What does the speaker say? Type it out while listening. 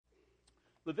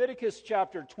Leviticus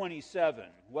chapter 27.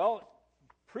 Well,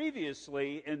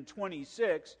 previously in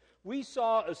 26, we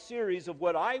saw a series of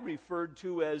what I referred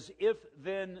to as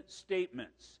if-then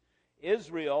statements.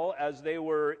 Israel, as they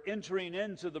were entering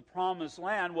into the promised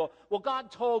land, well,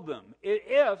 God told them,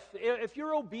 if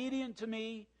you're obedient to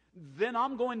me, then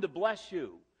I'm going to bless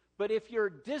you. But if you're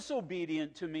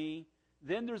disobedient to me,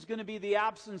 then there's going to be the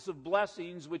absence of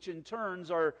blessings, which in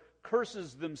turns are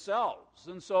curses themselves.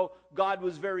 And so God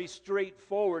was very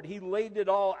straightforward. He laid it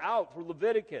all out for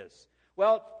Leviticus.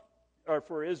 Or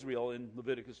for Israel in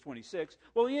Leviticus 26.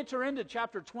 Well, we enter into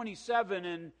chapter 27,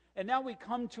 and now we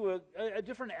come to a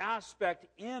different aspect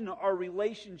in our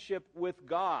relationship with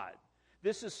God.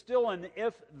 This is still an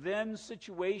if-then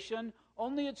situation,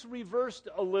 only it's reversed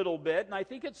a little bit, and I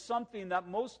think it's something that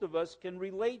most of us can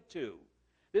relate to.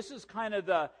 This is kind of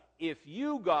the, if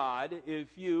you, God,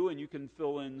 if you, and you can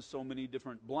fill in so many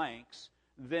different blanks,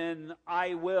 then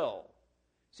I will.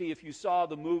 See, if you saw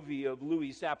the movie of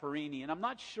Louis Sapparini, and I'm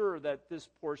not sure that this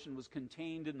portion was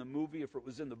contained in the movie, if it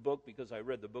was in the book, because I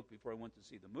read the book before I went to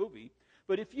see the movie.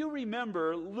 But if you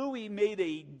remember, Louis made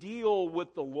a deal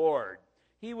with the Lord.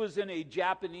 He was in a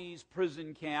Japanese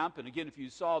prison camp, and again, if you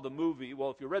saw the movie,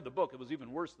 well, if you read the book, it was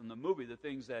even worse than the movie, the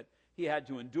things that he had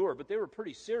to endure, but they were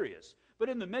pretty serious. But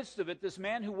in the midst of it, this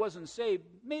man who wasn't saved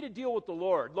made a deal with the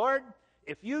Lord. Lord,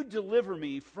 if you deliver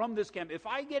me from this camp, if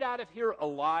I get out of here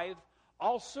alive,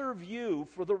 I'll serve you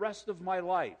for the rest of my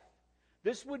life.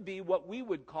 This would be what we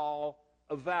would call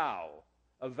a vow.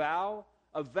 A vow?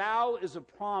 A vow is a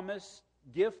promise,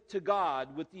 gift to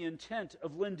God with the intent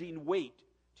of lending weight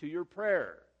to your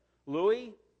prayer.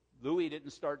 Louis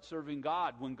didn't start serving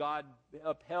God when God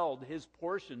upheld his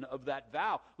portion of that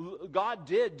vow. God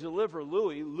did deliver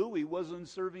Louis. Louis wasn't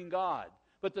serving God.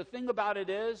 But the thing about it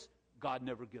is, God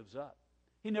never gives up.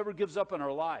 He never gives up in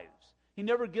our lives. He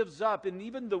never gives up, and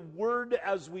even the word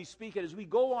as we speak it, as we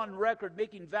go on record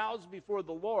making vows before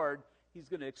the Lord, He's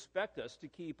going to expect us to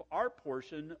keep our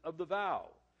portion of the vow.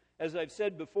 As I've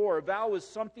said before, a vow is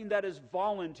something that is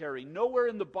voluntary. Nowhere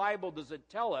in the Bible does it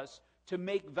tell us to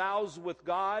make vows with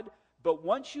God, but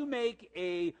once you make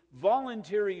a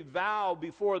voluntary vow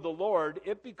before the Lord,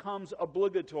 it becomes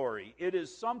obligatory. It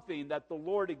is something that the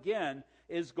Lord, again,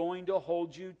 is going to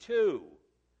hold you to.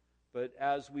 But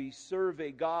as we serve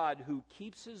a God who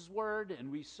keeps His word, and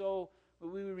we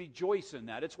rejoice in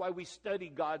that. It's why we study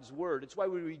God's word. It's why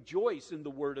we rejoice in the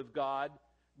word of God.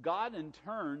 God, in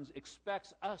turn,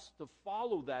 expects us to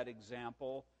follow that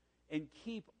example and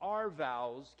keep our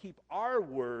vows, keep our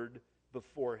word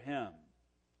before Him.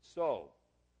 So,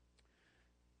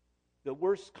 the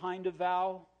worst kind of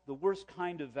vow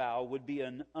would be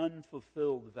an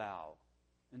unfulfilled vow.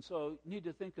 And so you need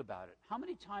to think about it. How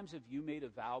many times have you made a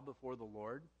vow before the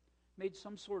Lord? Made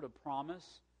some sort of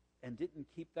promise and didn't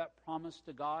keep that promise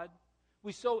to God?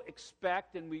 We so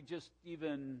expect and we just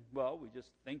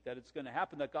think that it's going to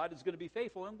happen, that God is going to be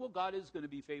faithful. And God is going to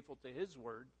be faithful to His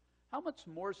word. How much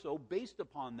more so, based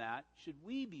upon that, should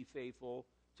we be faithful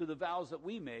to the vows that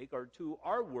we make or to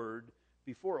our word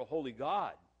before a holy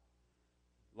God?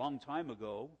 A long time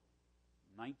ago,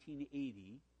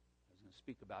 1980,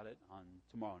 speak about it on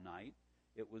tomorrow night.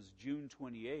 It was June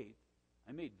 28th.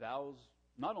 I made vows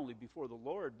not only before the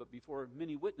Lord, but before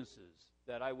many witnesses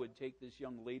that I would take this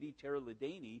young lady, Tara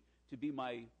Ledaney, to be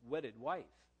my wedded wife.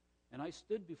 And I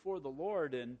stood before the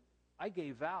Lord and I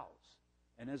gave vows.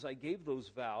 And as I gave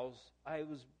those vows, I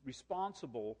was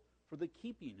responsible for the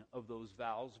keeping of those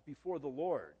vows before the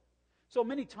Lord. So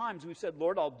many times we've said,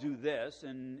 Lord, I'll do this,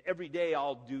 and every day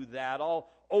I'll do that. I'll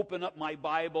open up my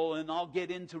Bible and I'll get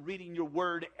into reading your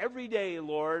word every day,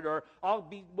 Lord, or I'll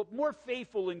be more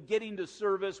faithful in getting to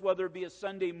service, whether it be a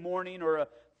Sunday morning or a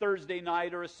Thursday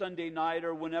night or a Sunday night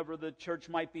or whenever the church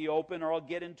might be open, or I'll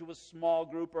get into a small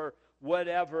group or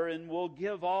whatever, and we'll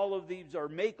give all of these or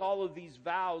make all of these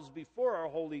vows before our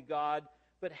holy God.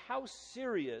 But how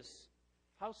serious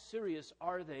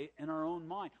are they in our own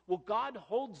mind? Well, God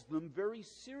holds them very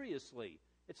seriously.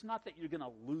 It's not that you're going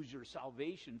to lose your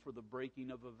salvation for the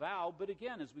breaking of a vow, but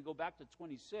again, as we go back to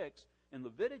 26 in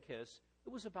Leviticus,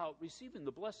 it was about receiving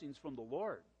the blessings from the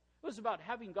Lord. It was about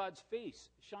having God's face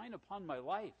shine upon my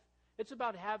life. It's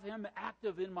about having Him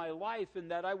active in my life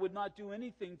and that I would not do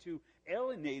anything to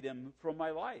alienate Him from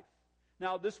my life.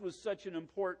 Now, this was such an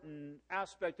important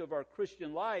aspect of our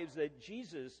Christian lives that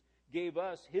Jesus gave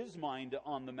us His mind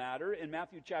on the matter. In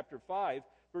Matthew chapter 5,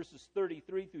 verses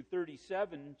 33 through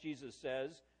 37, Jesus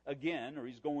says, again, or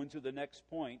He's going to the next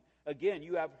point, again,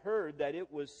 you have heard that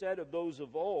it was said of those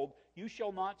of old, you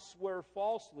shall not swear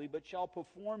falsely, but shall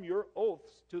perform your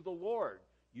oaths to the Lord.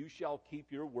 You shall keep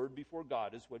your word before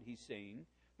God, is what He's saying.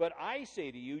 But I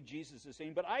say to you, Jesus is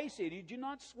saying, but I say to you, do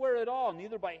not swear at all,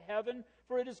 neither by heaven,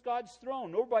 for it is God's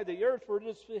throne, nor by the earth, for it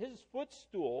is his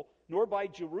footstool, nor by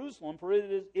Jerusalem, for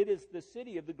it is the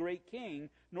city of the great king,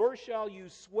 nor shall you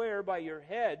swear by your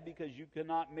head, because you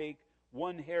cannot make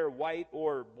one hair white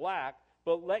or black,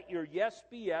 but let your yes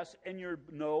be yes, and your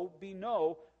no be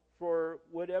no, for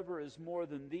whatever is more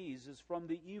than these is from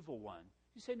the evil one.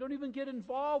 You say, don't even get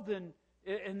involved in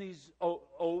these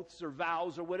oaths or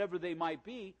vows or whatever they might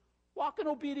be. Walk in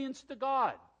obedience to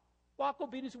God. Walk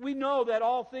obedience. We know that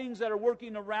all things that are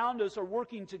working around us are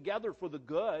working together for the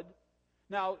good.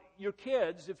 Now, your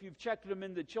kids, if you've checked them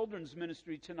in the children's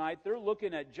ministry tonight, they're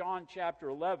looking at John chapter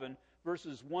 11,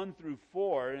 verses 1 through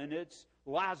 4, and it's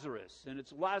Lazarus, and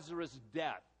it's Lazarus'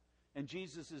 death. And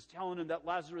Jesus is telling him that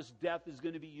Lazarus' death is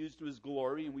going to be used to his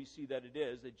glory, and we see that it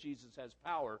is, that Jesus has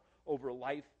power over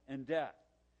life and death.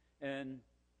 And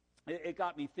it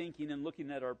got me thinking and looking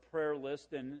at our prayer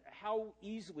list and how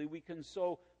easily we can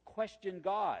so question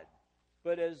God.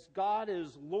 But as God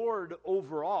is Lord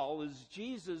over all, as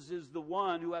Jesus is the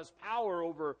one who has power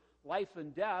over life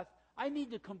and death, I need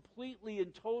to completely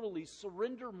and totally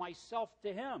surrender myself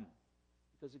to Him.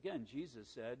 Because again, Jesus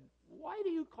said, why do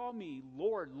you call me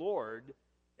Lord, Lord,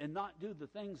 and not do the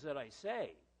things that I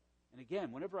say? And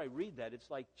again, whenever I read that, it's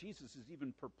like Jesus is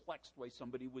even perplexed why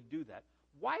somebody would do that.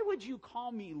 Why would you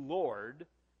call me Lord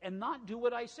and not do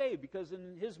what I say? Because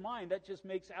in his mind, that just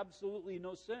makes absolutely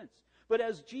no sense. But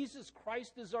as Jesus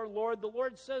Christ is our Lord, the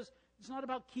Lord says it's not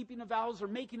about keeping the vows or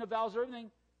making the vows or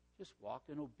everything. Just walk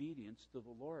in obedience to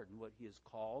the Lord and what He has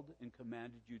called and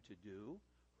commanded you to do,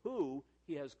 who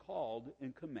He has called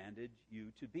and commanded you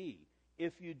to be.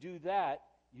 If you do that,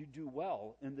 you do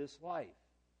well in this life.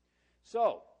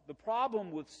 So, the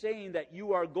problem with saying that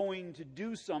you are going to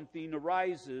do something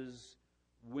arises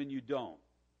when you don't.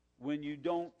 When you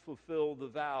don't fulfill the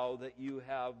vow that you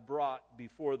have brought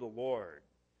before the Lord.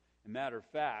 As a matter of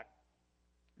fact,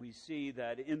 we see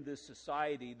that in this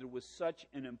society there was such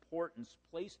an importance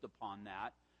placed upon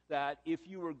that if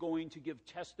you were going to give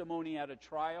testimony at a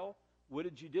trial, what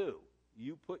did you do?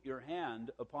 You put your hand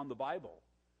upon the Bible.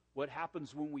 What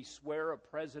happens when we swear a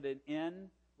president in?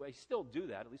 Well, I still do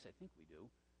that, at least I think we do,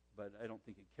 but I don't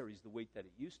think it carries the weight that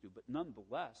it used to. But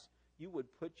nonetheless, you would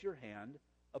put your hand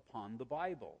upon the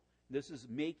Bible. This is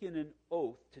making an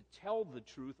oath to tell the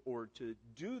truth or to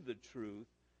do the truth,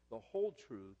 the whole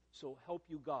truth, so help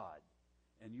you God.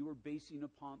 And you are basing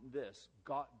upon this,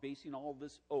 God, basing all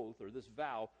this oath or this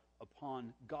vow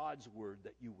upon God's word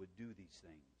that you would do these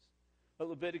things. But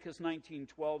Leviticus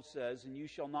 19:12 says, and you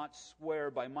shall not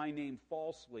swear by my name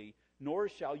falsely, nor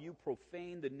shall you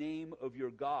profane the name of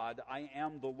your God. I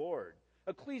am the Lord.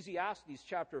 Ecclesiastes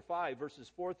chapter 5,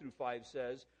 verses 4 through 5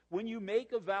 says, when you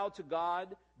make a vow to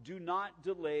God, do not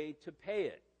delay to pay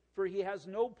it, for He has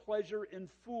no pleasure in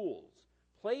fools.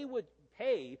 Pay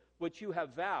what you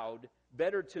have vowed.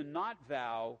 Better to not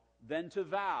vow than to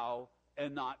vow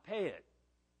and not pay it.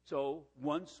 So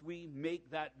once we make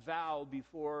that vow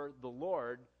before the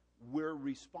Lord, we're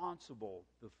responsible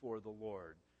before the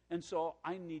Lord. And so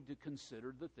I need to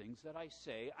consider the things that I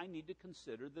say. I need to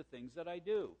consider the things that I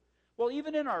do. Well,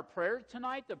 even in our prayer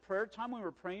tonight, the prayer time we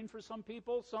were praying for some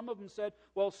people, some of them said,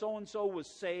 well, so-and-so was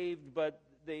saved, but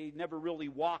they never really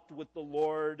walked with the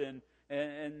Lord, and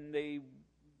they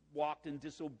walked in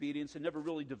disobedience and never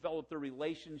really developed their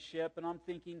relationship. And I'm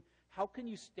thinking, how can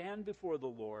you stand before the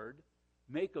Lord,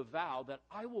 make a vow that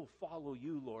I will follow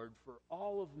you, Lord, for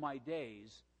all of my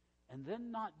days, and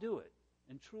then not do it,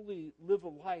 and truly live a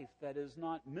life that is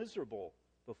not miserable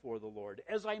before the Lord?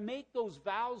 As I make those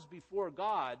vows before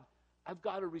God, I've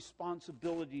got a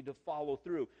responsibility to follow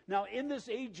through. Now, in this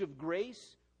age of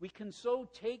grace, we can so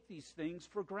take these things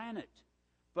for granted.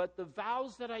 But the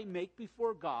vows that I make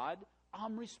before God,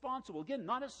 I'm responsible. Again,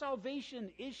 not a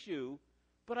salvation issue,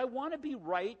 but I want to be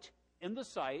right in the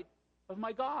sight of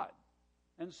my God.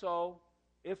 And so,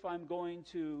 if I'm going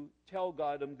to tell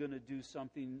God I'm going to do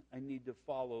something, I need to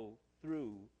follow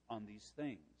through on these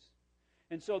things.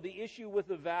 And so the issue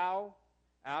with a vow,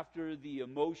 after the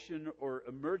emotion or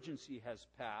emergency has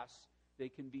passed, they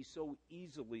can be so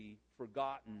easily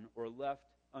forgotten or left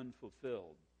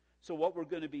unfulfilled. So what we're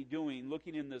going to be doing,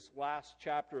 looking in this last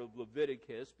chapter of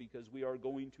Leviticus, because we are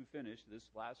going to finish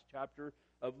this last chapter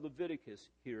of Leviticus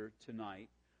here tonight,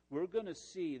 we're going to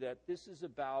see that this is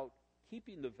about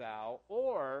keeping the vow,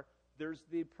 or there's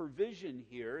the provision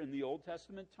here in the Old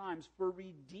Testament times for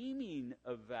redeeming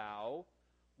a vow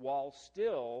while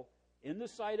still, in the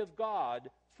sight of God,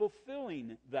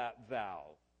 fulfilling that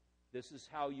vow. This is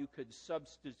how you could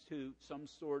substitute some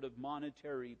sort of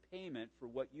monetary payment for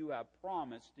what you have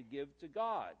promised to give to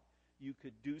God. You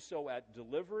could do so at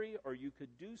delivery, or you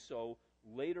could do so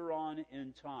later on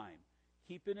in time.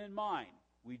 Keep it in mind,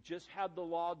 we just had the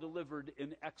law delivered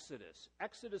in Exodus.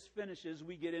 Exodus finishes,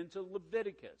 we get into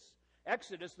Leviticus.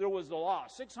 Exodus, there was the law,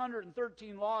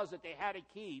 613 laws that they had to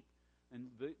keep. And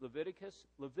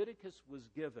Leviticus was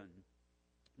given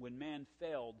when man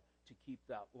failed to keep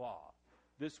that law.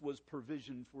 This was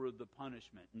provision for the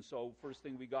punishment. And so first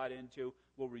thing we got into,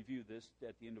 we'll review this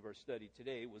at the end of our study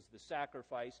today, was the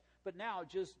sacrifice. But now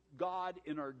just God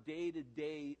in our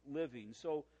day-to-day living.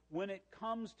 So when it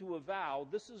comes to a vow,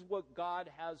 this is what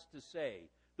God has to say.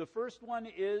 The first one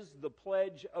is the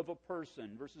pledge of a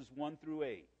person, verses 1 through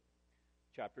 8.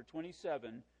 Chapter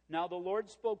 27. Now the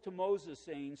Lord spoke to Moses,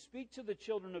 saying, Speak to the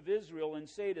children of Israel and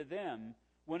say to them,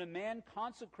 When a man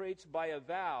consecrates by a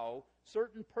vow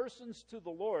certain persons to the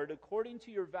Lord according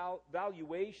to your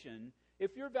valuation,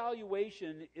 if your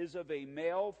valuation is of a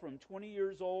male from 20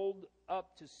 years old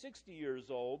up to 60 years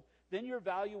old, then your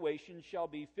valuation shall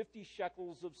be 50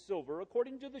 shekels of silver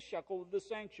according to the shekel of the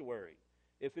sanctuary.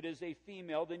 If it is a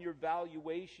female, then your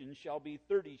valuation shall be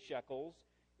 30 shekels.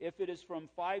 If it is from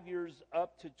 5 years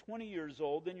up to 20 years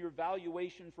old, then your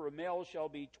valuation for a male shall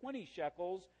be 20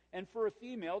 shekels, and for a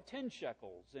female 10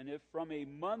 shekels. And if from a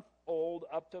month old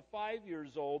up to 5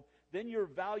 years old, then your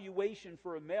valuation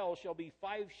for a male shall be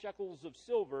 5 shekels of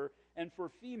silver, and for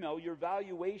female your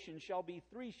valuation shall be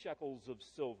 3 shekels of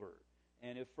silver.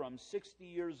 And if from 60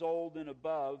 years old and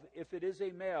above, if it is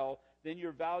a male, then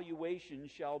your valuation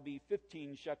shall be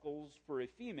 15 shekels, for a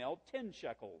female 10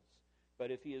 shekels. But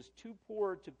if he is too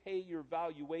poor to pay your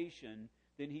valuation,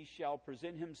 then he shall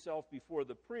present himself before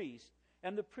the priest,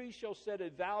 and the priest shall set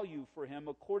a value for him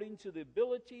according to the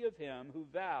ability of him who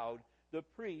vowed. The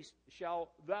priest shall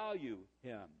value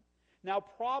him. Now,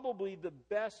 probably the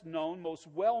best known, most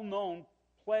well-known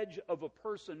pledge of a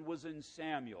person was in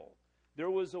Samuel. There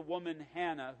was a woman,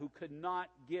 Hannah, who could not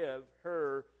give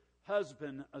her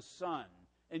husband a son,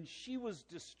 and she was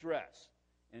distressed.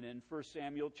 And in 1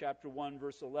 Samuel chapter 1,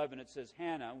 verse 11, it says,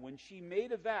 Hannah, when she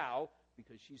made a vow,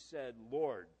 because she said,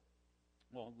 Lord,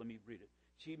 well, let me read it.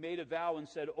 She made a vow and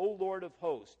said, O Lord of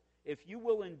hosts, if you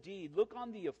will indeed look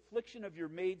on the affliction of your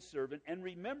maidservant and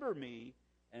remember me,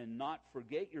 and not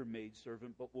forget your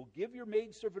maidservant, but will give your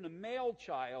maidservant a male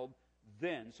child,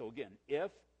 then, so again,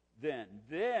 if,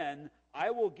 then I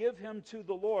will give him to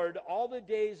the Lord all the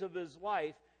days of his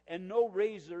life, and no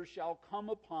razor shall come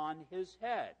upon his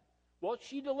head. Well,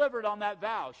 she delivered on that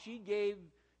vow. She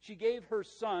gave her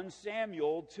son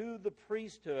Samuel to the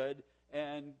priesthood,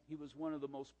 and he was one of the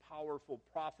most powerful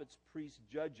prophets, priests,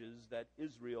 judges that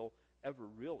Israel ever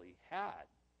really had.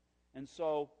 And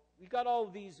so we got all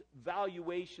of these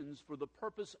valuations for the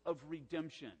purpose of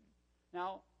redemption.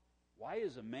 Now, why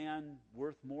is a man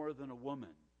worth more than a woman?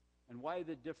 And why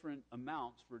the different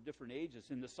amounts for different ages?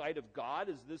 In the sight of God,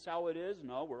 is this how it is?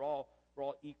 No, we're all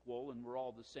equal and we're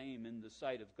all the same in the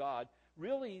sight of God.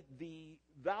 Really, the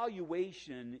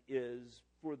valuation is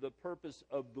for the purpose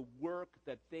of the work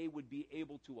that they would be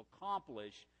able to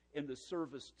accomplish in the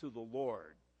service to the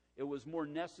Lord. It was more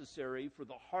necessary for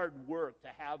the hard work to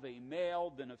have a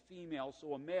male than a female,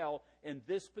 so a male in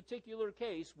this particular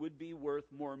case would be worth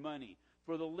more money.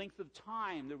 For the length of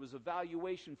time, there was a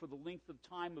valuation for the length of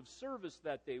time of service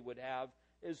that they would have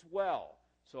as well.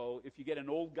 So if you get an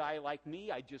old guy like me,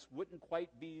 I just wouldn't quite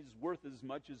be worth as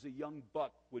much as a young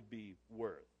buck would be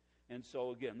worth. And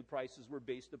so again, the prices were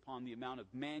based upon the amount of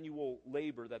manual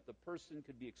labor that the person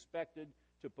could be expected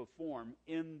to perform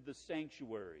in the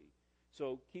sanctuary.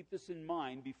 So keep this in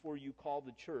mind before you call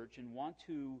the church and want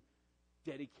to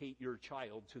dedicate your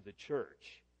child to the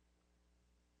church.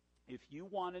 If you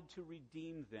wanted to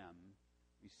redeem them,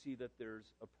 we see that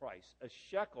there's a price. A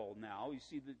shekel now, you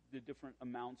see the different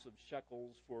amounts of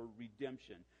shekels for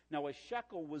redemption. Now, a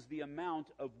shekel was the amount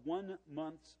of 1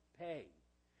 month's pay.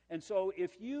 And so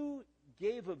if you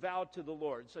gave a vow to the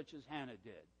Lord, such as Hannah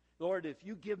did, Lord, if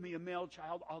you give me a male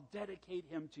child, I'll dedicate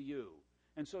him to you.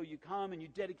 And so you come and you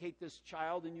dedicate this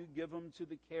child and you give him to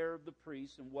the care of the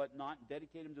priest and whatnot, and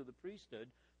dedicate him to the priesthood.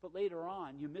 But later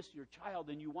on, you miss your child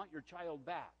and you want your child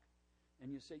back.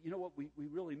 And you say, you know what, we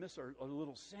really miss our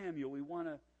little Samuel. We want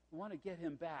to get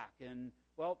him back. And,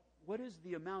 well, what is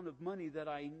the amount of money that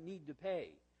I need to pay?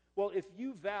 Well, if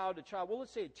you vowed a child, well,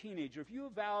 let's say a teenager. If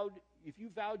you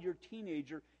vowed your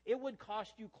teenager, it would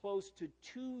cost you close to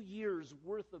 2 years'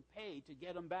 worth of pay to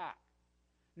get him back.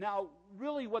 Now,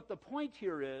 really what the point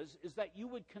here is that you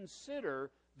would consider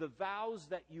the vows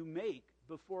that you make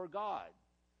before God.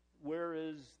 Where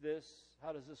is this?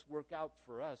 How does this work out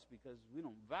for us? Because we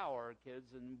don't vow our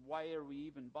kids, and why are we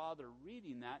even bother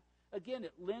reading that? Again,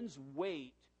 it lends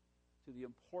weight to the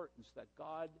importance that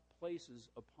God places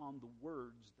upon the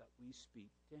words that we speak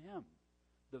to Him,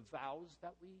 the vows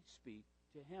that we speak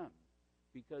to Him.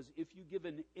 Because if you give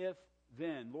an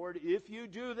if-then, Lord, if you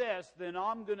do this, then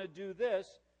I'm going to do this,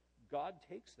 God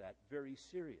takes that very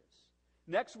serious.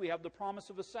 Next, we have the promise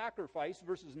of a sacrifice,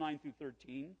 verses 9 through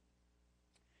 13.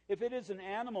 If it is an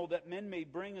animal that men may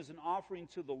bring as an offering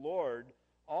to the Lord,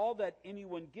 all that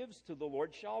anyone gives to the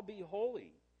Lord shall be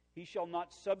holy. He shall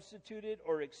not substitute it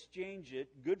or exchange it,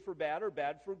 good for bad or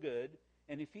bad for good.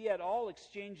 And if he at all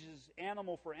exchanges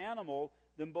animal for animal,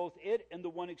 then both it and the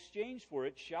one exchanged for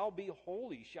it shall be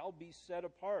holy, shall be set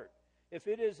apart. If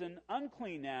it is an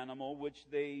unclean animal, which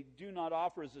they do not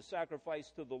offer as a sacrifice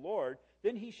to the Lord,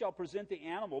 then he shall present the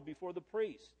animal before the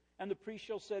priest. And the priest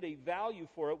shall set a value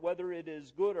for it, whether it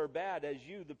is good or bad, as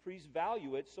you, the priest,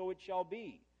 value it, so it shall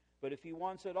be. But if he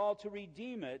wants at all to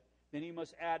redeem it, then he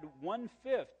must add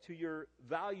 1/5 to your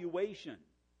valuation.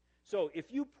 So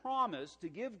if you promise to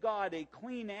give God a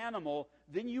clean animal,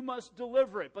 then you must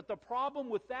deliver it. But the problem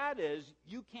with that is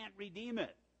you can't redeem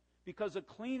it. Because a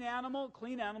clean animal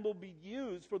will be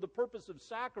used for the purpose of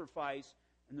sacrifice,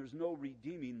 and there's no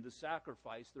redeeming the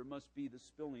sacrifice. There must be the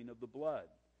spilling of the blood.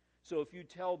 So if you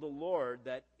tell the Lord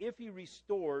that if He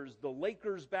restores the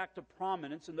Lakers back to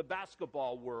prominence in the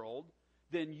basketball world,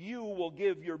 then you will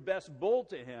give your best bull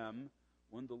to Him.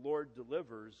 When the Lord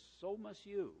delivers, so must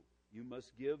you. You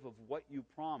must give of what you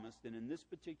promised, and in this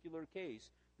particular case,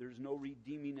 there's no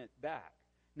redeeming it back.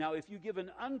 Now, if you give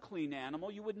an unclean animal,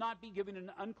 you would not be giving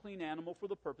an unclean animal for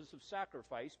the purpose of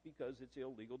sacrifice, because it's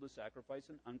illegal to sacrifice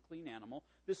an unclean animal.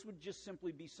 This would just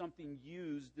simply be something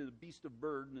used, a beast of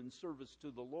burden in service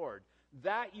to the Lord.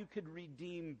 That you could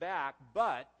redeem back,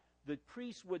 but the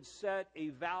priest would set a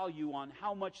value on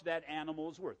how much that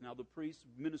animal is worth. Now, the priest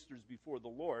ministers before the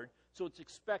Lord, so it's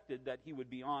expected that he would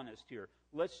be honest here.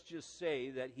 Let's just say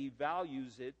that he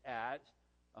values it at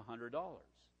 $100.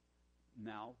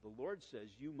 Now, the Lord says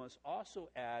you must also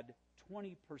add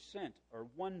 20% or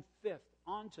 1/5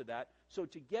 onto that. So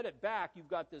to get it back, you've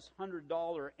got this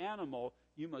 $100 animal,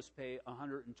 you must pay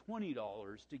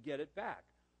 $120 to get it back.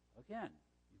 Again,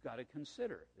 you've got to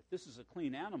consider, if this is a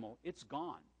clean animal, it's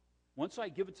gone. Once I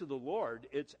give it to the Lord,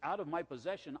 it's out of my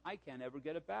possession. I can't ever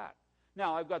get it back.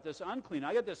 Now, I've got this unclean.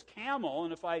 I got this camel,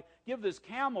 and if I give this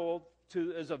camel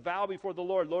as a vow before the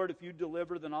Lord, Lord, if you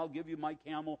deliver, then I'll give you my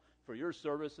camel for your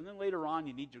service. And then later on,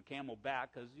 you need your camel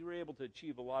back because you were able to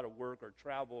achieve a lot of work or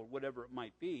travel or whatever it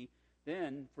might be.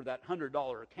 Then, for that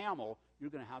 $100 camel, you're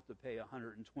going to have to pay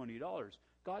 $120.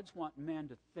 God's wanting man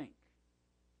to think.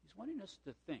 He's wanting us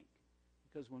to think.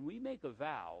 Because when we make a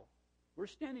vow, we're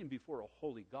standing before a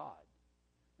holy God.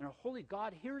 And our holy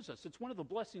God hears us. It's one of the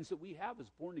blessings that we have as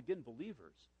born-again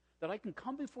believers, that I can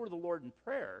come before the Lord in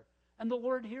prayer, and the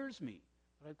Lord hears me.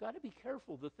 But I've got to be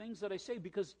careful the things that I say,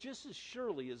 because just as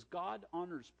surely as God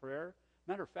honors prayer,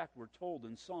 matter of fact, we're told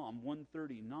in Psalm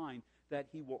 139 that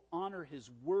He will honor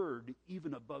His word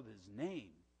even above His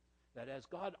name. That as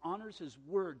God honors His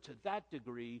word to that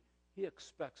degree, He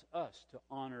expects us to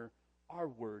honor our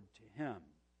word to Him.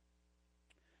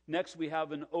 Next, we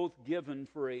have an oath given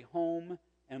for a home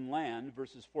and land,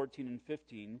 verses 14 and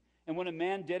 15. And when a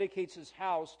man dedicates his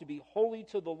house to be holy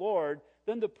to the Lord,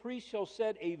 then the priest shall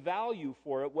set a value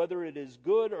for it, whether it is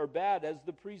good or bad, as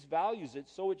the priest values it,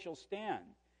 so it shall stand.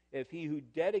 If he who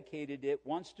dedicated it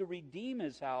wants to redeem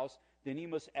his house, then he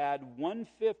must add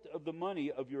 1/5 of the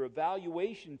money of your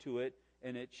evaluation to it,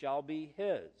 and it shall be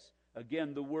his.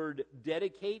 Again, the word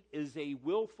dedicate is a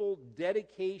willful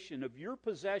dedication of your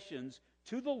possessions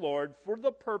to the Lord for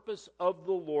the purpose of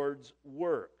the Lord's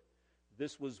work.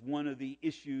 This was one of the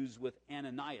issues with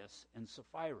Ananias and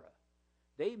Sapphira.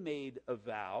 They made a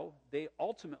vow. They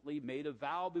ultimately made a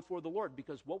vow before the Lord,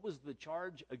 because what was the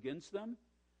charge against them?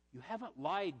 You haven't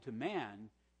lied to man,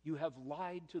 you have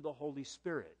lied to the Holy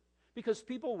Spirit. Because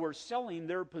people were selling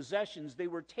their possessions, they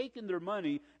were taking their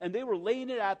money, and they were laying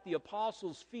it at the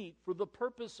apostles' feet for the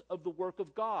purpose of the work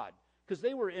of God. Because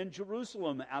they were in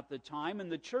Jerusalem at the time,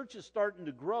 and the church is starting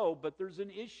to grow, but there's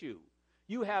an issue.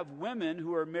 You have women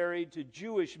who are married to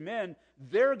Jewish men,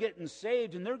 they're getting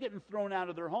saved, and they're getting thrown out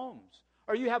of their homes.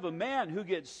 Or you have a man who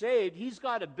gets saved, he's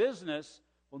got a business.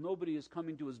 Well, nobody is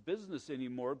coming to his business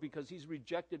anymore because he's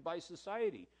rejected by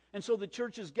society. And so the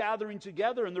church is gathering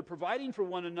together, and they're providing for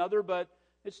one another, but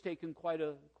it's taken quite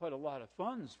a lot of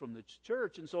funds from the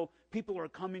church, and so people are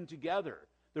coming together.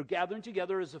 They're gathering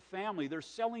together as a family. They're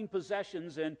selling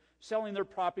possessions and selling their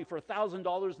property for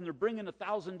 $1,000, and they're bringing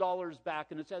 $1,000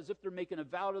 back, and it's as if they're making a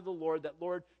vow to the Lord that,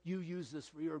 Lord, you use this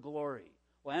for your glory.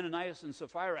 Well, Ananias and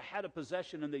Sapphira had a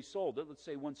possession, and they sold it. Let's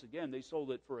say once again, they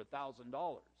sold it for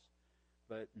 $1,000.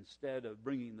 but instead of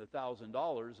bringing the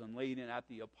 $1,000 and laying it at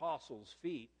the apostles'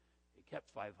 feet, they kept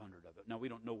 500 of it. Now, we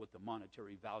don't know what the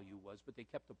monetary value was, but they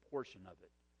kept a portion of it.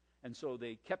 And so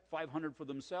they kept 500 for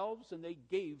themselves, and they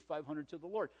gave 500 to the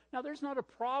Lord. Now, there's not a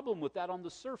problem with that on the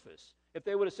surface. If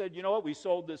they would have said, you know what, we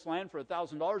sold this land for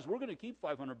 $1,000, we're going to keep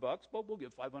 $500, but we'll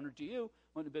give 500 to you,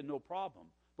 wouldn't have been no problem.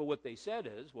 But what they said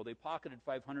is, well, they pocketed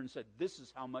 500 and said, this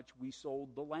is how much we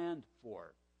sold the land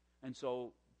for. And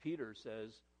so Peter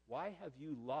says, why have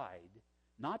you lied,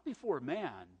 not before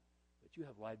man, but you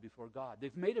have lied before God?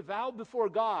 They've made a vow before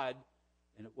God,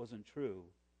 and it wasn't true.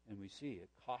 And we see it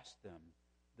cost them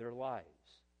their lives.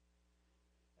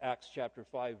 Acts chapter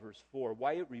 5, verse 4,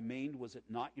 why it remained, was it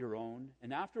not your own?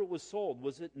 And after it was sold,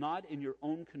 was it not in your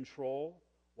own control?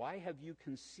 Why have you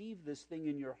conceived this thing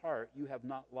in your heart? You have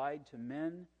not lied to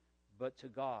men, but to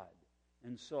God.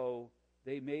 And so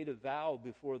they made a vow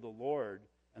before the Lord,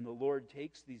 and the Lord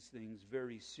takes these things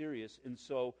very serious. And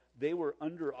so they were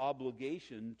under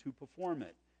obligation to perform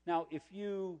it. Now, if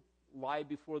you lie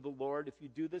before the Lord, if you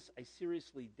do this, I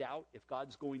seriously doubt if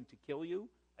God's going to kill you.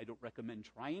 I don't recommend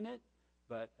trying it.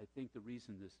 But I think the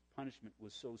reason this punishment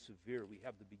was so severe, we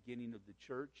have the beginning of the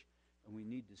church, and we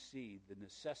need to see the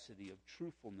necessity of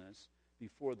truthfulness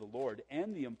before the Lord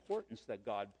and the importance that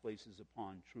God places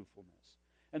upon truthfulness.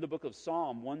 In the book of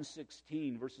Psalm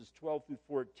 116, verses 12 through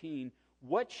 14,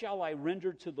 what shall I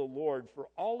render to the Lord for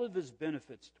all of his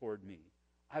benefits toward me?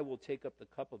 I will take up the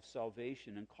cup of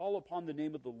salvation and call upon the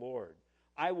name of the Lord.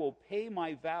 I will pay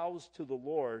my vows to the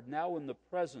Lord now in the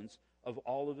presence of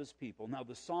all of his people. Now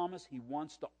the psalmist, he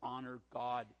wants to honor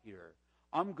God here.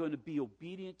 I'm going to be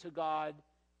obedient to God.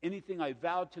 Anything I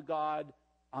vowed to God,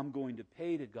 I'm going to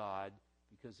pay to God.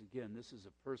 Because again, this is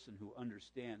a person who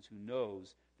understands, who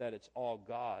knows that it's all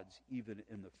God's, even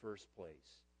in the first place.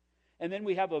 And then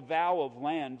we have a vow of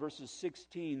land, verses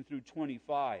 16 through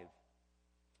 25.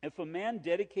 If a man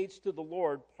dedicates to the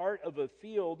Lord part of a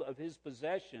field of his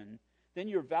possession, then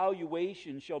your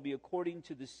valuation shall be according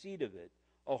to the seed of it.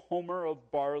 A homer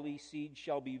of barley seed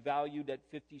shall be valued at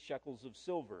 50 shekels of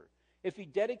silver. If he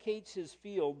dedicates his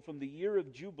field from the year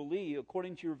of Jubilee,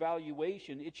 according to your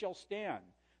valuation, it shall stand.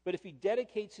 But if he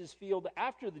dedicates his field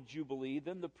after the Jubilee,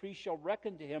 then the priest shall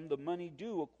reckon to him the money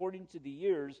due according to the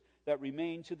years that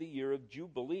remain to the year of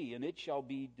Jubilee, and it shall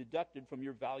be deducted from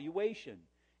your valuation.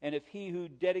 And if he who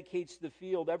dedicates the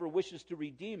field ever wishes to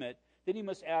redeem it, then he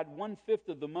must add 1/5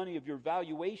 of the money of your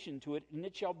valuation to it, and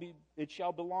it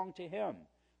shall belong to him.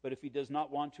 But if he does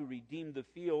not want to redeem the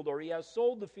field, or he has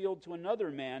sold the field to another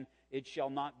man, it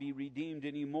shall not be redeemed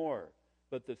anymore.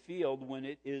 But the field, when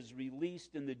it is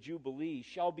released in the Jubilee,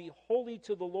 shall be holy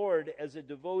to the Lord as a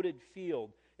devoted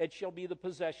field. It shall be the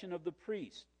possession of the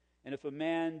priest. And if a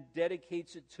man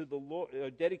dedicates to the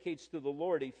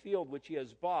Lord a field which he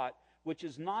has bought, which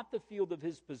is not the field of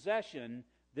his possession,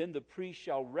 then the priest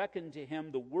shall reckon to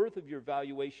him the worth of your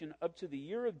valuation up to the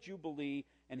year of Jubilee,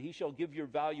 and he shall give your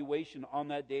valuation on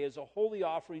that day as a holy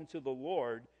offering to the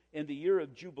Lord. In the year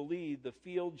of Jubilee, the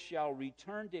field shall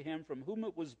return to him from whom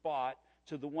it was bought,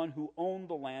 to the one who owned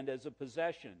the land as a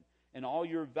possession. And all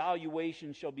your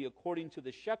valuation shall be according to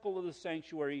the shekel of the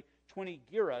sanctuary, 20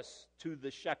 gerahs to the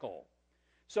shekel.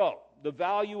 So, the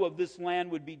value of this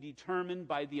land would be determined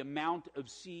by the amount of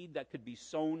seed that could be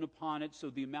sown upon it, so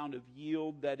the amount of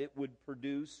yield that it would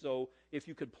produce. So, if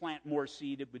you could plant more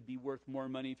seed, it would be worth more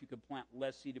money. If you could plant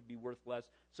less seed, it would be worth less,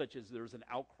 such as there's an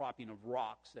outcropping of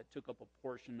rocks that took up a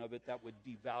portion of it that would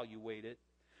devaluate it.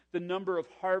 The number of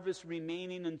harvests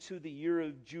remaining unto the year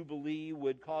of Jubilee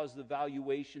would cause the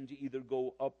valuation to either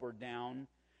go up or down.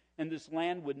 And this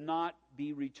land would not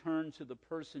be returned to the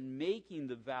person making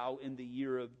the vow in the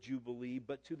year of Jubilee,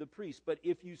 but to the priest. But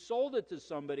if you sold it to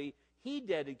somebody, he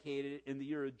dedicated it in the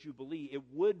year of Jubilee, it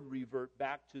would revert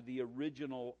back to the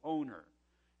original owner.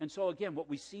 And so again, what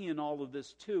we see in all of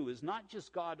this too is not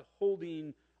just God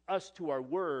holding us to our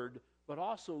word, but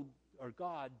also our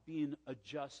God being a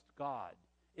just God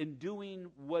in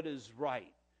doing what is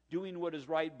right. Doing what is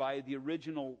right by the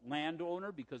original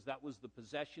landowner, because that was the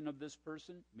possession of this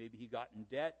person. Maybe he got in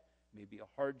debt. Maybe a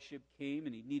hardship came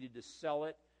and he needed to sell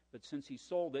it. But since he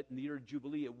sold it in the year of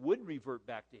Jubilee, it would revert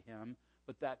back to him.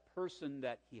 But that person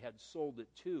that he had sold it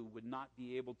to would not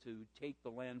be able to take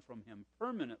the land from him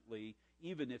permanently,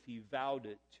 even if he vowed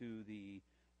it to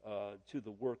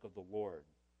the work of the Lord.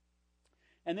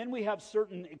 And then we have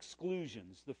certain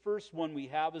exclusions. The first one we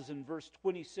have is in verse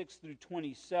 26 through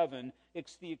 27.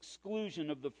 It's the exclusion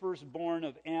of the firstborn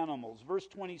of animals. Verse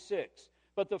 26,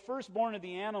 but the firstborn of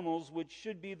the animals, which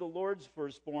should be the Lord's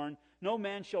firstborn, no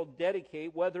man shall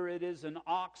dedicate, whether it is an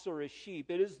ox or a sheep.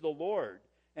 It is the Lord.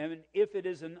 And if it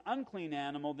is an unclean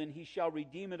animal, then he shall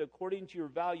redeem it according to your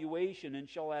valuation, and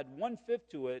shall add 1/5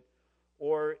 to it.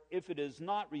 Or if it is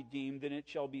not redeemed, then it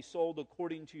shall be sold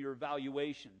according to your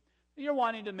valuation. You're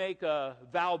wanting to make a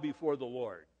vow before the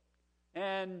Lord,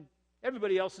 and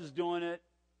everybody else is doing it.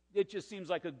 It just seems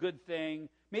like a good thing.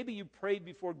 Maybe you prayed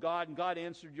before God, and God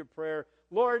answered your prayer.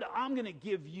 Lord, I'm going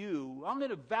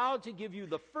to vow to give you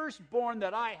the firstborn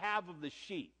that I have of the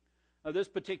sheep. This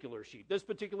particular sheep. This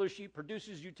particular sheep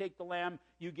produces, you take the lamb,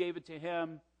 you gave it to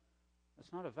him.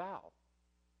 That's not a vow.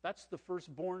 That's the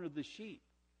firstborn of the sheep.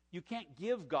 You can't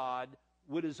give God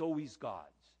what is always God's.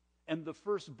 And the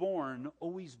firstborn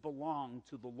always belonged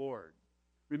to the Lord.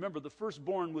 Remember, the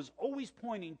firstborn was always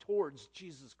pointing towards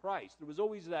Jesus Christ. There was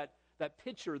always that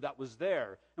picture that was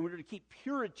there. And we're going to keep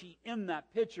purity in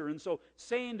that picture. And so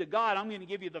saying to God, I'm going to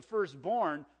give you the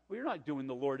firstborn, well, you're not doing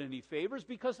the Lord any favors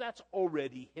because that's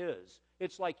already his.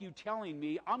 It's like you telling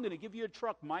me, I'm going to give you a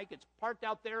truck, Mike. It's parked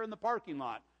out there in the parking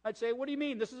lot. I'd say, what do you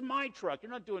mean? This is my truck.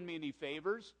 You're not doing me any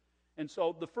favors. And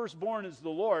so the firstborn is the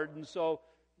Lord. And so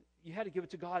you had to give it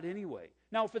to God anyway.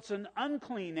 Now, if it's an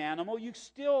unclean animal, you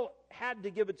still had to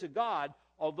give it to God,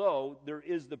 although there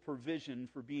is the provision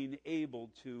for being able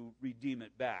to redeem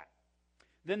it back.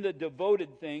 Then the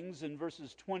devoted things in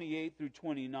verses 28 through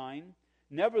 29.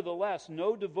 Nevertheless,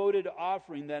 no devoted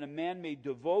offering that a man may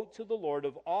devote to the Lord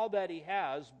of all that he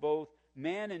has, both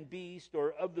man and beast,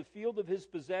 or of the field of his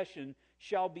possession,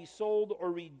 shall be sold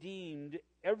or redeemed.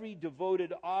 Every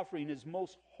devoted offering is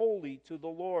most holy to the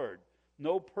Lord.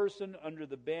 No person under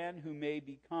the ban who may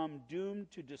become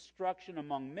doomed to destruction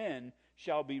among men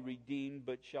shall be redeemed,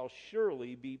 but shall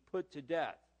surely be put to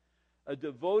death. A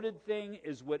devoted thing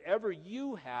is whatever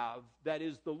you have that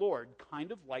is the Lord,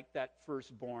 kind of like that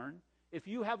firstborn. If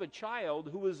you have a child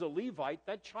who is a Levite,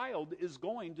 that child is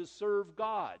going to serve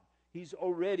God. He's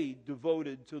already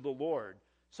devoted to the Lord.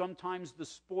 Sometimes the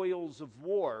spoils of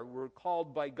war were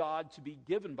called by God to be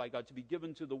given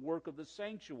to the work of the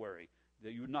sanctuary.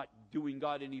 That you're not doing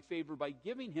God any favor by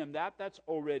giving him that. That's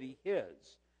already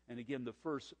his. And again, the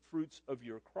first fruits of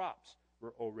your crops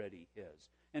were already his.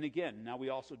 And again, now we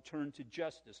also turn to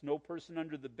justice. No person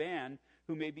under the ban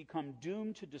who may become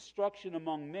doomed to destruction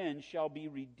among men shall be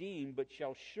redeemed, but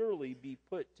shall surely be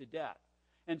put to death.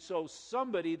 And so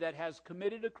somebody that has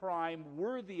committed a crime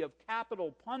worthy of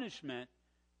capital punishment,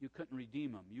 you couldn't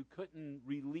redeem him. You couldn't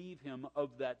relieve him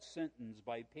of that sentence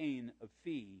by paying a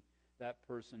fee. That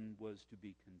person was to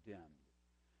be condemned.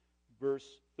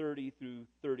 Verse 30 through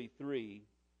 33.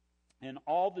 And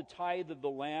all the tithe of the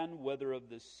land, whether of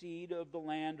the seed of the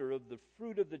land or of the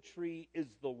fruit of the tree, is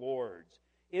the Lord's.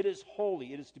 It is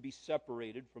holy. It is to be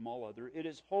separated from all other. It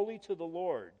is holy to the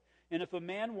Lord. And if a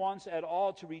man wants at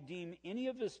all to redeem any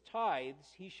of his tithes,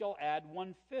 he shall add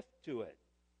 1/5 to it.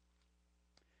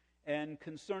 And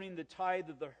concerning the tithe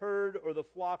of the herd or the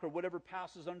flock or whatever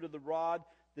passes under the rod,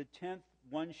 the 10th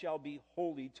one shall be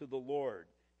holy to the Lord.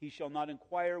 He shall not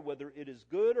inquire whether it is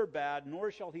good or bad,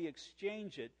 nor shall he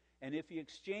exchange it. And if he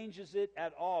exchanges it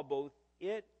at all, both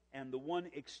it and the one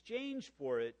exchanged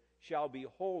for it shall be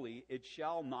holy. It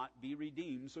shall not be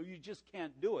redeemed. So you just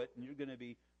can't do it, and you're going to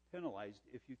be penalized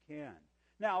if you can.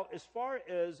 Now, as far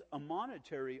as a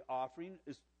monetary offering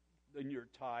is in your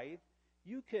tithe,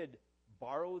 you could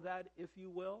borrow that, if you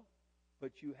will,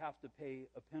 but you have to pay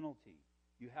a penalty.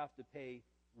 You have to pay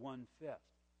 1/5.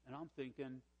 And I'm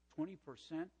thinking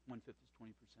 20%, 1/5 is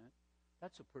 20%.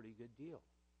 That's a pretty good deal.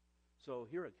 So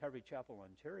here at Calvary Chapel,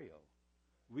 Ontario,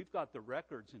 we've got the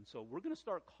records, and so we're going to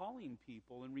start calling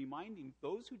people and reminding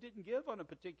those who didn't give on a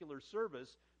particular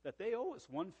service that they owe us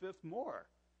 1/5 more.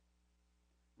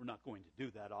 We're not going to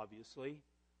do that, obviously,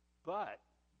 but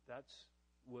that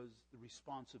was the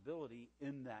responsibility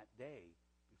in that day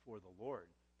before the Lord,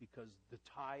 because the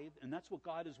tithe, and that's what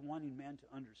God is wanting man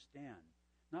to understand.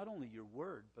 Not only your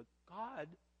word, but God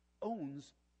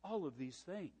owns all of these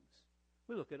things.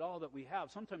 We look at all that we have.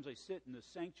 Sometimes I sit in the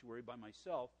sanctuary by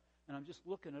myself, and I'm just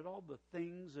looking at all the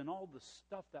things and all the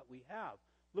stuff that we have,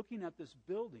 looking at this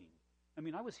building. I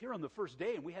mean, I was here on the first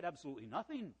day, and we had absolutely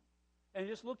nothing. And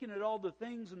just looking at all the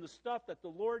things and the stuff that the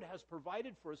Lord has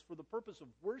provided for us for the purpose of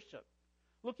worship.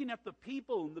 Looking at the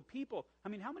people and the people. I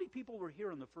mean, how many people were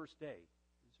here on the first day?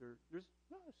 There's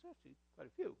actually quite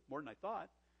a few, more than I thought.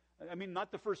 I mean,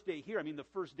 not the first day here. I mean, the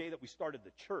first day that we started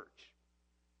the church.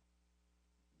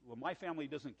 Well, my family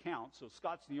doesn't count, so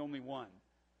Scott's the only one.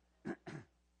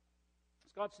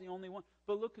 Scott's the only one.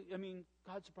 But look, I mean,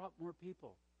 God's brought more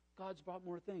people. God's brought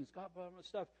more things. God brought more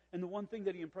stuff. And the one thing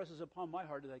that he impresses upon my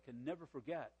heart that I can never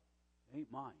forget, it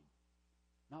ain't mine.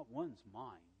 Not one's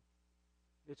mine.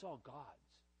 It's all God's.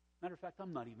 Matter of fact,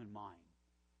 I'm not even mine.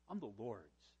 I'm the Lord's.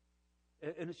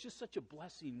 And it's just such a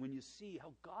blessing when you see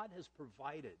how God has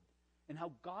provided and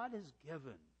how God has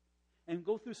given. And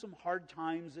go through some hard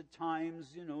times at times,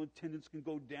 attendance can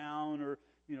go down, or,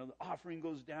 the offering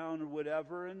goes down or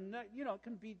whatever. And that, it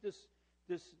can be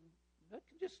that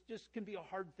just can be a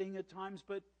hard thing at times.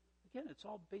 But again, it's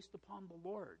all based upon the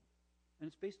Lord. And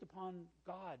it's based upon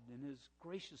God and His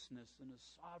graciousness and His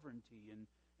sovereignty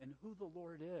and who the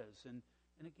Lord is. And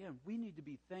again, we need to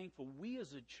be thankful. We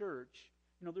as a church,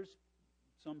 there's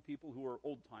some people who are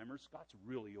old-timers. Scott's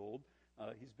really old.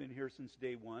 He's been here since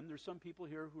day one. There's some people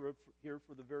here who are here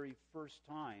for the very first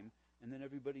time, and then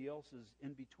everybody else is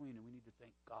in between, and we need to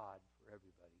thank God for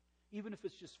everybody. Even if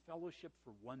it's just fellowship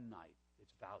for one night,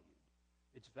 it's valued.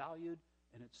 It's valued,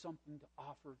 and it's something to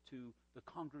offer to the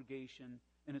congregation,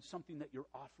 and it's something that you're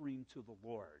offering to the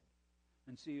Lord.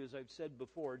 And see, as I've said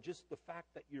before, just the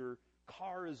fact that your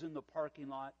car is in the parking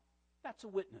lot, that's a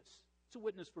witness. It's a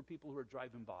witness for people who are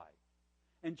driving by.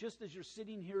 And just as you're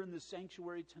sitting here in this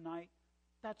sanctuary tonight,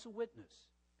 that's a witness,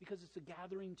 because it's a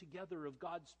gathering together of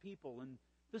God's people, and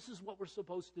this is what we're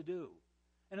supposed to do.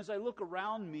 And as I look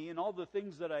around me, and all the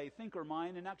things that I think are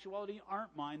mine, in actuality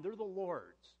aren't mine, they're the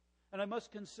Lord's. And I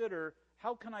must consider,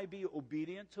 how can I be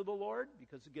obedient to the Lord?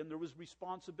 Because again, there was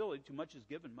responsibility. Too much is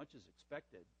given, much is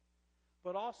expected.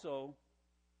 But also,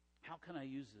 how can I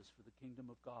use this for the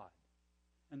kingdom of God?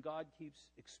 And God keeps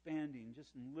expanding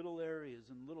just in little areas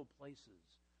and little places.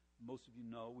 Most of you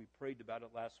know, we prayed about it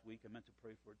last week. I meant to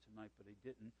pray for it tonight, but I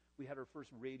didn't. We had our first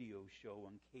radio show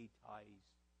on KTI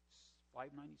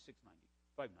 590, 690,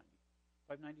 590.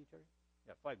 590, Terry?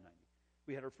 Yeah, 590.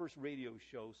 We had our first radio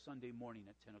show Sunday morning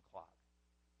at 10 o'clock.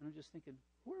 And I'm just thinking,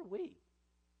 who are we?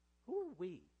 Who are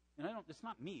we? And it's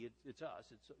not me, it's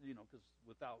us. It's, because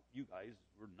without you guys,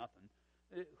 we're nothing.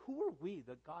 Who are we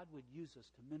that God would use us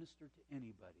to minister to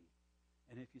anybody?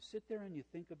 And if you sit there and you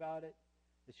think about it,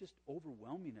 it's just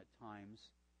overwhelming at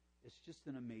times. It's just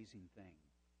an amazing thing.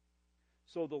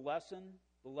 So the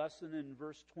lesson in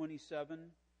verse 27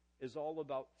 is all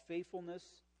about faithfulness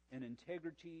and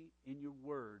integrity in your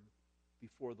word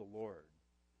before the Lord.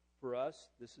 For us,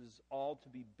 this is all to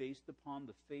be based upon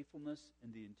the faithfulness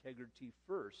and the integrity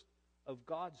first of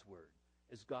God's word.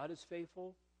 As God is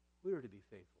faithful, we are to be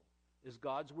faithful. As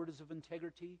God's word is of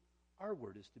integrity, our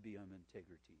word is to be of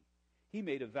integrity. He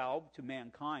made a vow to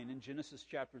mankind in Genesis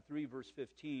chapter 3, verse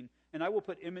 15, "And I will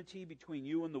put enmity between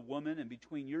you and the woman, and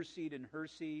between your seed and her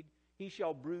seed. He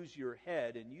shall bruise your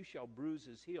head, and you shall bruise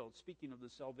his heel," speaking of the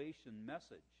salvation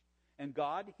message. And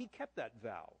God, He kept that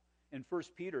vow. In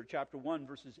 1 Peter chapter 1,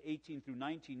 verses 18 through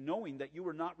 19, "Knowing that you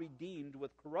were not redeemed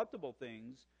with corruptible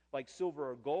things, like silver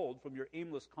or gold, from your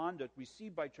aimless conduct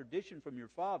received by tradition from your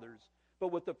fathers, but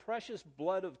with the precious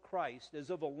blood of Christ, as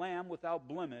of a lamb without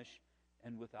blemish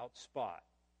and without spot."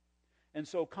 And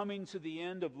so, coming to the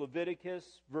end of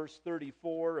Leviticus, verse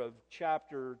 34 of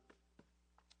chapter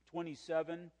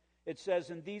 27, it says,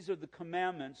 "And these are the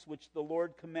commandments which the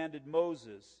Lord commanded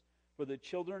Moses for the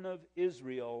children of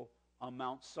Israel on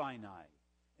Mount Sinai."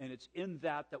 And it's in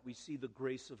that we see the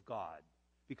grace of God.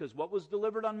 Because what was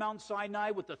delivered on Mount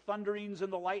Sinai with the thunderings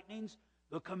and the lightnings?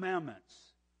 The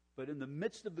commandments. But in the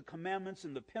midst of the commandments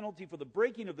and the penalty for the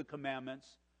breaking of the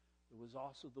commandments, there was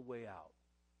also the way out.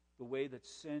 The way that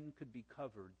sin could be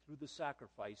covered through the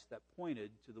sacrifice that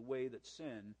pointed to the way that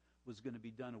sin was going to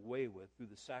be done away with through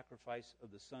the sacrifice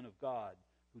of the Son of God,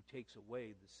 who takes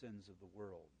away the sins of the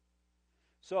world.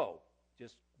 So,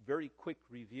 just very quick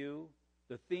review.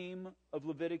 The theme of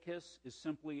Leviticus is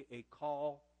simply a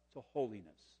call to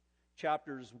holiness.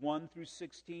 Chapters 1 through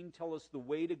 16 tell us the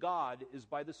way to God is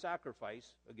by the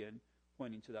sacrifice, again,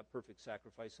 pointing to that perfect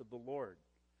sacrifice of the Lord.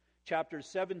 Chapters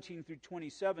 17 through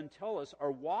 27 tell us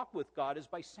our walk with God is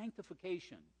by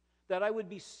sanctification, that I would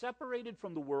be separated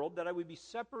from the world, that I would be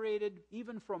separated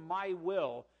even from my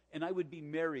will, and I would be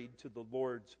married to the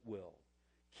Lord's will.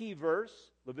 Key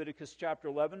verse, Leviticus chapter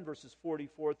 11, verses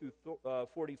 44 through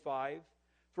 45.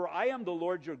 "For I am the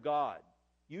Lord your God.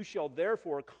 You shall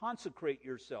therefore consecrate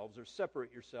yourselves," or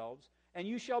separate yourselves, "and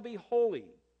you shall be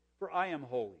holy, for I am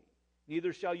holy.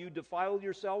 Neither shall you defile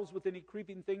yourselves with any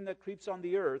creeping thing that creeps on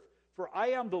the earth, for I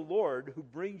am the Lord who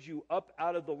brings you up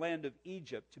out of the land of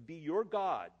Egypt to be your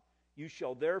God. You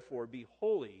shall therefore be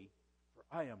holy, for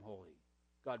I am holy."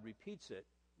 God repeats it.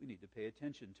 We need to pay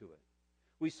attention to it.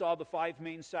 We saw the 5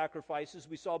 main sacrifices.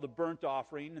 We saw the burnt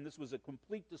offering, and this was a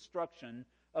complete destruction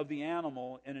of the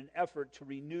animal in an effort to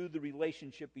renew the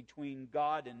relationship between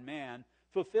God and man,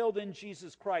 fulfilled in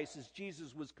Jesus Christ as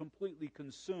Jesus was completely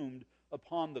consumed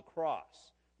upon the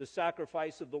cross. The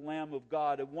sacrifice of the Lamb of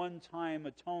God, a one-time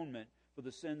atonement for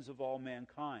the sins of all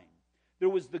mankind. There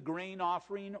was the grain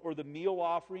offering or the meal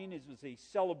offering. It was a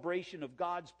celebration of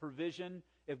God's provision.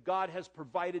 If God has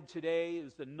provided today, it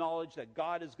is the knowledge that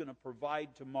God is going to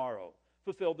provide tomorrow,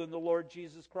 fulfilled in the Lord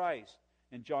Jesus Christ.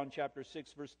 In John chapter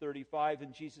 6, verse 35,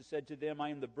 and Jesus said to them, I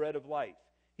am the bread of life.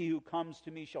 He who comes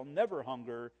to me shall never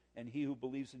hunger, and he who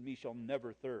believes in me shall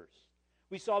never thirst.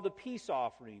 We saw the peace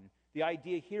offering. The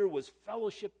idea here was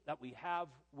fellowship that we have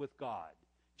with God.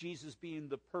 Jesus being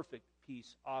the perfect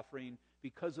peace offering.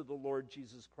 Because of the Lord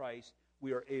Jesus Christ,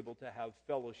 we are able to have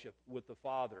fellowship with the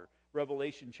Father.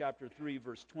 Revelation chapter 3,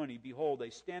 verse 20, behold, I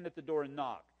stand at the door and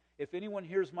knock. If anyone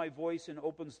hears my voice and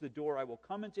opens the door, I will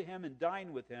come into him and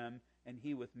dine with him, and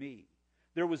he with me.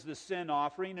 There was the sin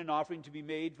offering, an offering to be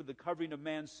made for the covering of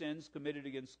man's sins committed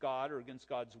against God or against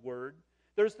God's word.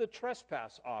 There's the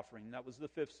trespass offering. That was the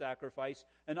fifth sacrifice,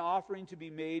 an offering to be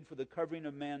made for the covering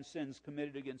of man's sins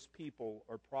committed against people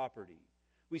or property.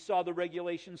 We saw the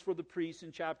regulations for the priests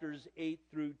in chapters 8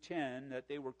 through 10, that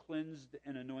they were cleansed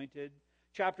and anointed.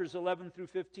 Chapters 11 through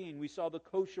 15, we saw the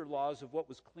kosher laws of what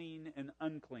was clean and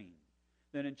unclean.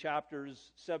 Then in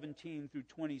chapters 17 through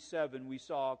 27, we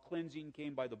saw cleansing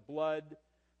came by the blood.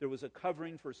 There was a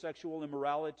covering for sexual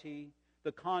immorality,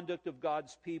 the conduct of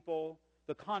God's people,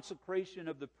 the consecration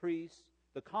of the priests,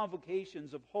 the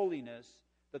convocations of holiness,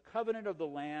 the covenant of the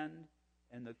land,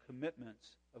 and the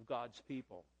commitments of God's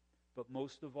people. But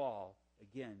most of all,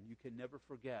 again, you can never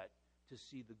forget to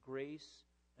see the grace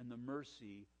and the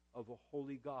mercy of a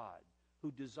holy God who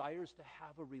desires to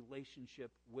have a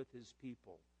relationship with his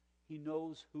people. He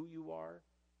knows who you are.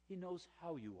 He knows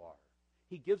how you are.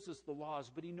 He gives us the laws,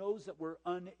 but he knows that we're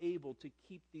unable to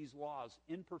keep these laws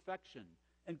in perfection.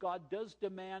 And God does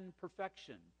demand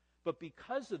perfection. But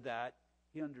because of that,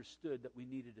 he understood that we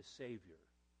needed a Savior.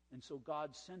 And so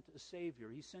God sent a Savior.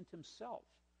 He sent himself,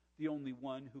 the only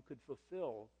one who could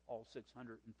fulfill all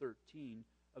 613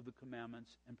 of the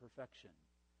commandments in perfection.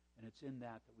 And it's in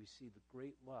that we see the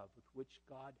great love with which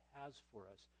God has for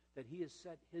us, that he has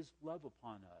set his love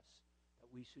upon us, that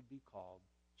we should be called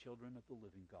children of the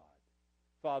living God.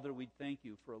 Father, we thank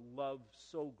you for a love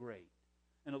so great,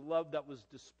 and a love that was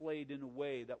displayed in a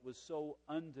way that was so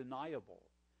undeniable.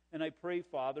 And I pray,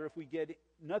 Father, if we get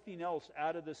nothing else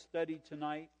out of this study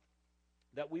tonight,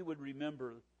 that we would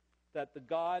remember that the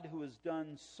God who has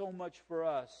done so much for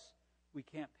us, we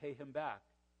can't pay him back.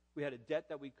 We had a debt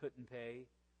that we couldn't pay,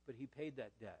 but he paid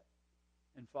that debt.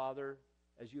 And Father,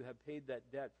 as you have paid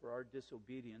that debt for our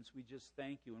disobedience, we just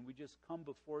thank you. And we just come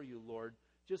before you, Lord,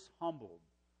 just humbled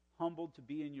to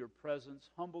be in your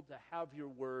presence, humbled to have your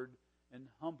word, and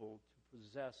humbled to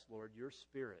possess, Lord, your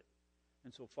Spirit.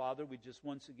 And so, Father, we just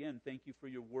once again thank you for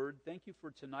your word. Thank you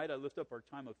for tonight. I lift up our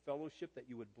time of fellowship, that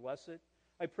you would bless it.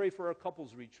 I pray for our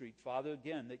couples retreat, Father,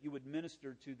 again, that you would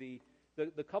minister to the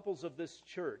couples of this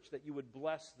church, that you would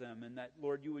bless them, and that,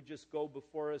 Lord, you would just go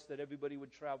before us, that everybody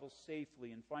would travel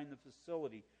safely and find the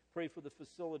facility. Pray for the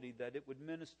facility, that it would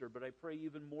minister, but I pray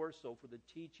even more so for the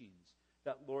teachings,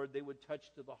 that, Lord, they would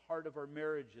touch to the heart of our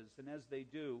marriages, and as they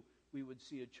do, we would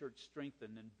see a church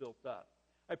strengthened and built up.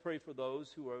 I pray for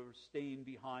those who are staying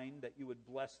behind, that you would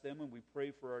bless them, and we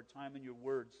pray for our time in your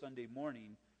word Sunday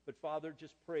morning. But Father,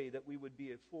 just pray that we would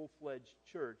be a full-fledged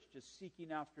church, just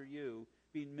seeking after you,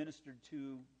 being ministered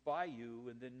to by you,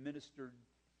 and then ministered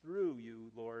through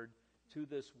you, Lord, to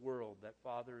this world that,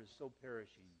 Father, is so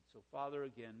perishing. So, Father,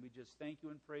 again, we just thank you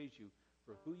and praise you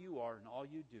for who you are and all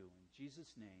you do. In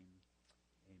Jesus' name,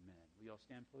 amen. Will you all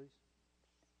stand, please?